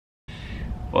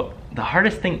Well, the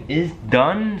hardest thing is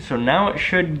done, so now it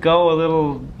should go a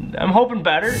little, I'm hoping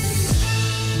better.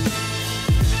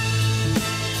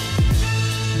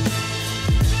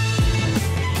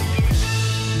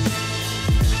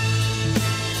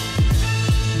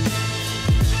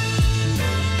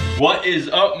 What is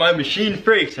up, my machine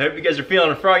freaks? I hope you guys are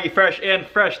feeling froggy fresh and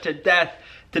fresh to death.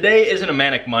 Today isn't a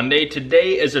manic Monday,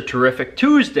 today is a terrific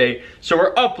Tuesday, so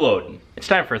we're uploading. It's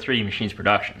time for a 3D Machines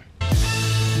production.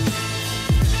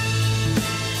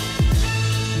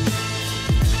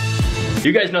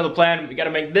 You guys know the plan, we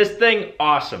gotta make this thing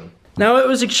awesome. Now it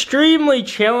was extremely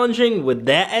challenging with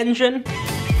that engine.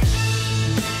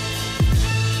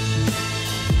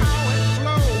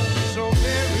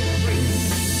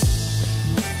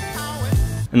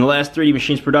 In the last 3D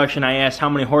Machines production, I asked how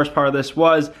many horsepower this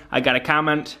was. I got a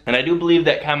comment, and I do believe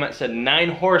that comment said 9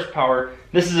 horsepower.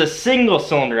 This is a single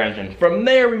cylinder engine. From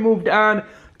there, we moved on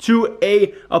to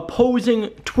a opposing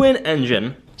twin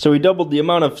engine. So we doubled the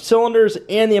amount of cylinders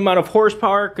and the amount of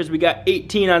horsepower because we got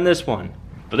 18 on this one.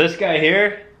 But this guy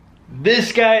here,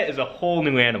 this guy is a whole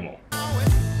new animal.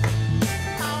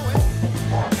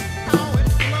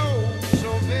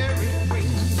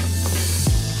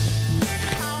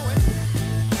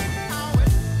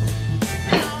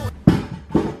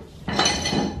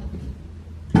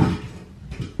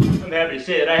 I'm happy to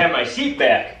say that I have my seat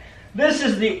back. This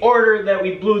is the order that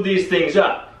we blew these things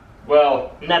up.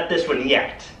 Well, not this one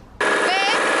yet. What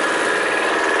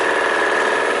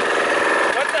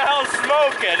the hell's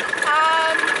smoking?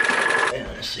 I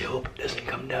honestly hope it doesn't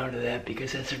come down to that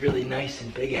because that's a really nice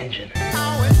and big engine.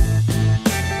 How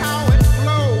it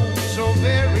flows so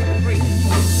very free.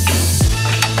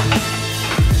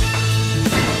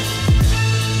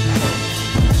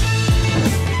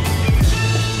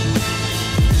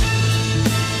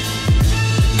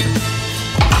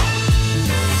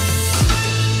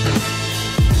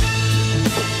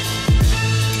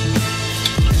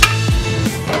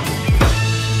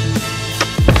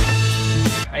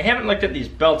 I haven't looked at these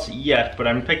belts yet, but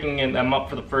I'm picking them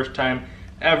up for the first time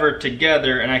ever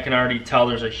together, and I can already tell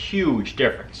there's a huge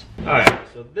difference. Alright,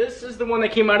 so this is the one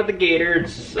that came out of the Gator.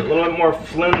 It's a little bit more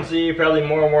flimsy, probably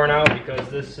more worn out because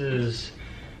this is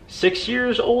 6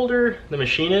 years older. The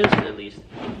machine is, at least.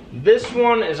 This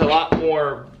one is a lot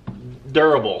more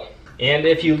durable. And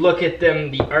if you look at them,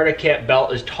 the Arctic Cat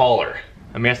belt is taller.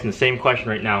 I'm asking the same question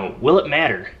right now. Will it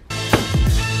matter?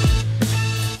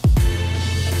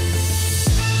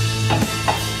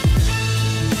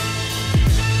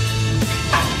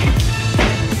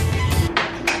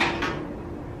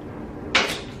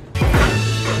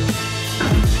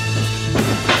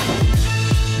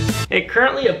 It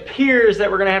currently appears that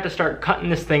we're gonna have to start cutting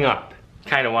this thing up.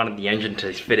 Kind of wanted the engine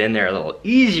to fit in there a little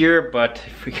easier, but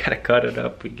if we gotta cut it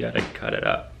up, we gotta cut it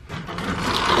up.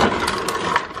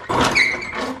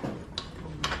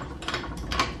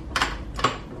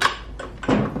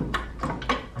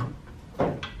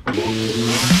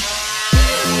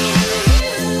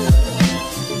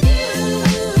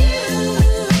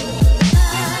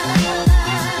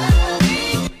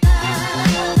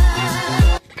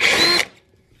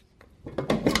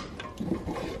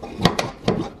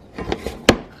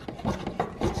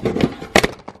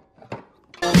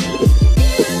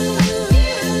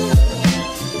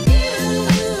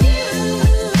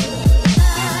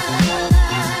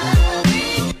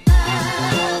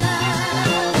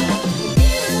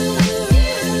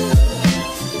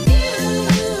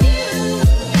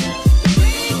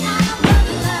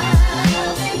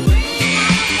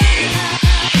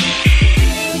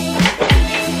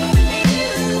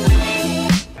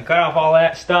 Cut off all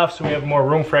that stuff so we have more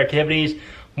room for activities,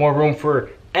 more room for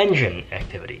engine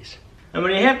activities. And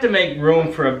when you have to make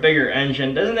room for a bigger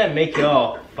engine, doesn't that make you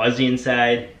all fuzzy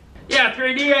inside? Yeah,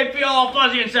 3D, I feel all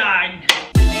fuzzy inside.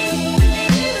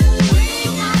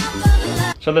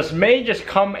 So this may just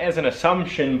come as an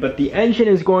assumption, but the engine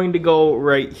is going to go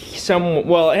right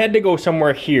well, it had to go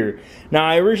somewhere here. Now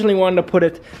I originally wanted to put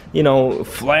it, you know,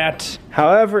 flat.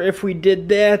 However, if we did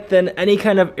that, then any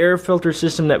kind of air filter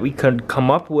system that we could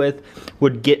come up with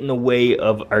would get in the way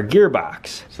of our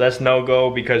gearbox. So that's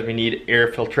no-go because we need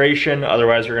air filtration.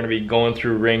 Otherwise we're gonna be going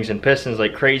through rings and pistons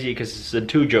like crazy because it's a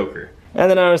two-joker. And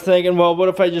then I was thinking, well, what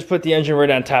if I just put the engine right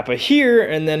on top of here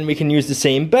and then we can use the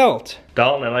same belt?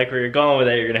 Dalton, I like where you're going with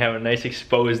that. You're gonna have a nice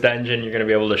exposed engine you're gonna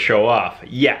be able to show off.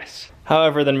 Yes.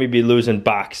 However, then we'd be losing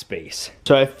box space.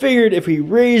 So I figured if we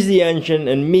raise the engine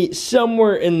and meet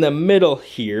somewhere in the middle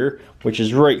here, which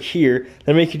is right here,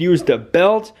 then we could use the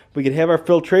belt, we could have our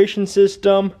filtration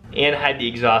system, and hide the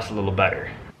exhaust a little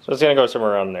better. So it's gonna go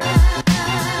somewhere around there.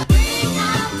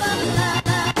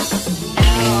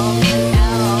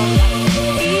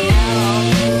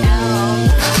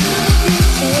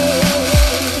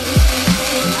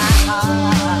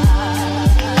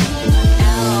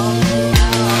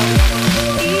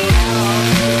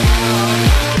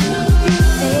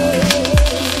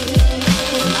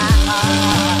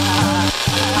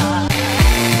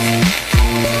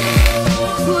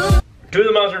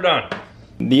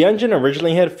 The engine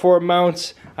originally had 4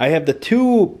 mounts. I have the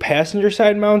 2 passenger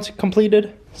side mounts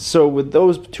completed. So with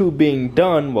those 2 being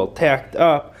done, well, tacked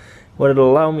up, what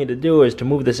it'll allow me to do is to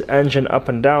move this engine up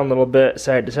and down a little bit,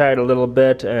 side to side a little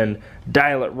bit, and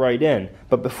dial it right in.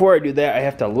 But before I do that, I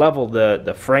have to level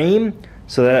the frame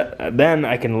so that then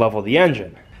I can level the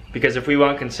engine. Because if we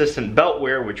want consistent belt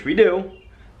wear, which we do,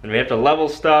 then we have to level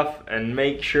stuff and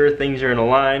make sure things are in a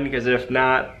line, because if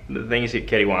not, the things get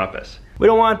kittywampus. We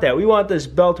don't want that. We want this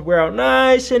belt to wear out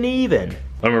nice and even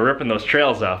when we're ripping those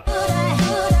trails off.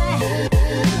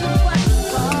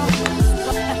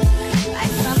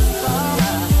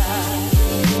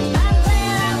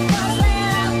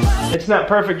 It's not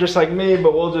perfect just like me,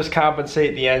 but we'll just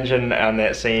compensate the engine on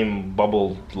that same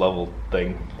bubble level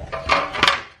thing.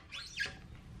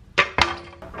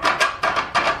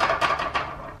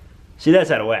 See,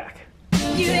 that's out of whack.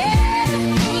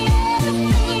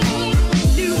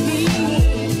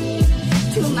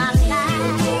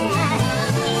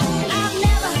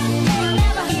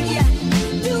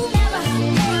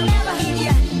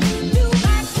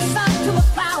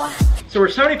 So we're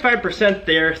 75%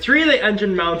 there. 3 of the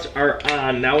engine mounts are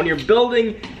on. Now when you're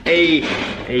building a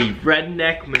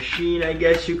redneck machine, I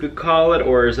guess you could call it,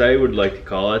 or as I would like to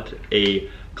call it, a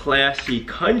classy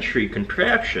country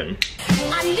contraption,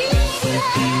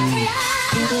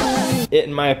 it,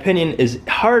 in my opinion, is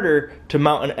harder to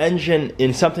mount an engine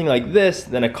in something like this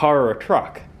than a car or a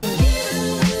truck.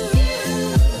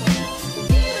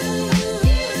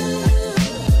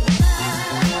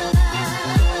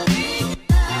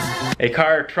 A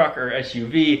car, truck, or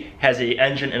SUV has an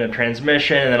engine and a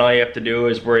transmission, and then all you have to do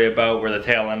is worry about where the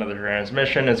tail end of the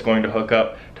transmission is going to hook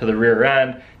up to the rear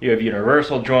end. You have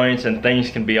universal joints, and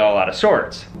things can be all out of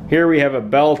sorts. Here we have a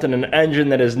belt and an engine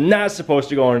that is not supposed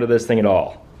to go into this thing at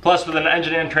all. Plus, with an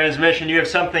engine and transmission, you have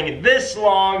something this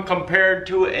long compared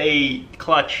to a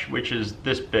clutch, which is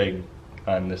this big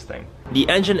on this thing. The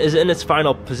engine is in its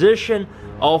final position.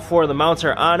 All 4 of the mounts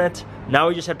are on it. Now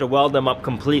we just have to weld them up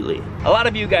completely. A lot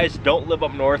of you guys don't live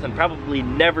up north and probably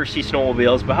never see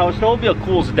snowmobiles, but how a snowmobile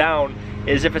cools down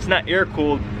is if it's not air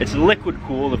cooled, it's liquid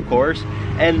cooled, of course.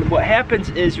 And what happens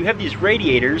is you have these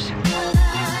radiators,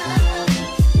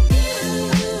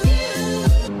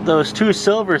 those 2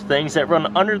 silver things that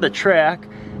run under the track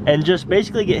and just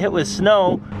basically get hit with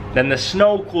snow. Then the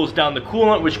snow cools down the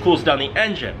coolant, which cools down the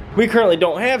engine. We currently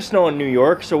don't have snow in New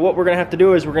York, so what we're gonna have to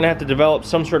do is we're gonna have to develop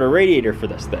some sort of radiator for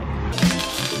this thing.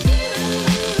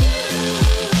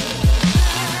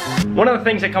 One of the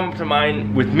things that come up to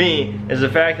mind with me is the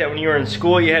fact that when you were in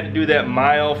school, you had to do that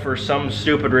mile for some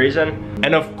stupid reason.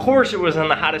 And of course it was on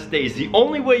the hottest days. The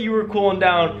only way you were cooling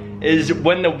down is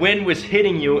when the wind was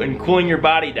hitting you and cooling your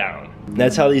body down.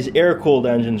 That's how these air-cooled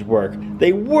engines work.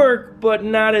 They work, but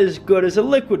not as good as a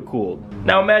liquid-cooled.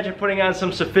 Now imagine putting on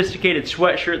some sophisticated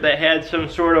sweatshirt that had some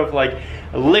sort of like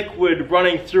liquid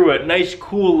running through it, nice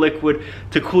cool liquid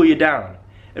to cool you down.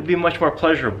 It'd be much more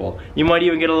pleasurable. You might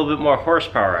even get a little bit more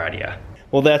horsepower out of you.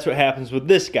 Well, that's what happens with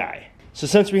this guy. So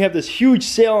since we have this huge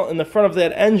sail in the front of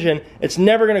that engine, it's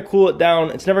never gonna cool it down.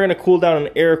 It's never gonna cool down an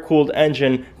air-cooled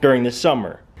engine during the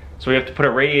summer. So we have to put a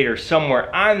radiator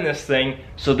somewhere on this thing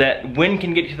so that wind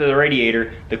can get to the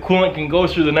radiator, the coolant can go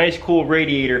through the nice cool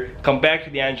radiator, come back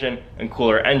to the engine, and cool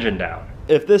our engine down.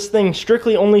 If this thing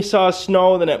strictly only saw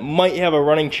snow, then it might have a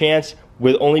running chance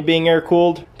with only being air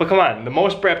cooled. But come on, the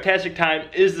most braptastic time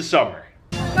is the summer.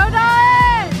 Go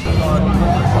Dons!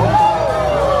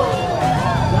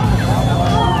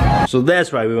 So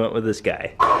that's why we went with this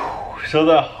guy. So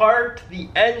the heart, the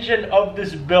engine of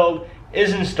this build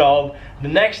is installed. The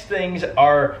next things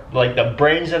are like the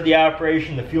brains of the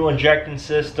operation, the fuel injection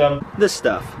system, this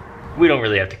stuff. We don't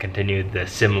really have to continue the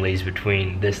similes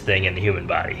between this thing and the human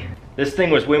body. This thing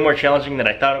was way more challenging than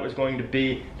I thought it was going to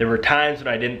be. There were times when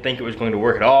I didn't think it was going to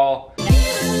work at all.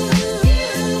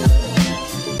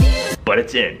 But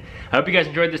it's in. I hope you guys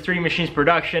enjoyed this 3D Machines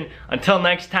production. Until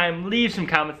next time, leave some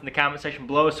comments in the comment section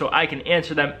below so I can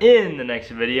answer them in the next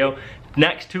video.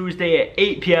 Next Tuesday at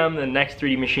 8 p.m. the next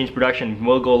 3D Machines production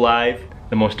will go live.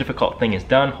 The most difficult thing is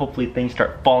done. Hopefully things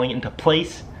start falling into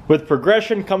place. With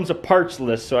progression comes a parts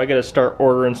list, so I gotta start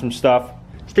ordering some stuff.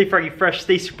 Stay froggy fresh,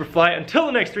 stay super fly. Until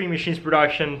the next 3D Machines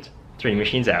production, 3D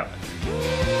Machines out.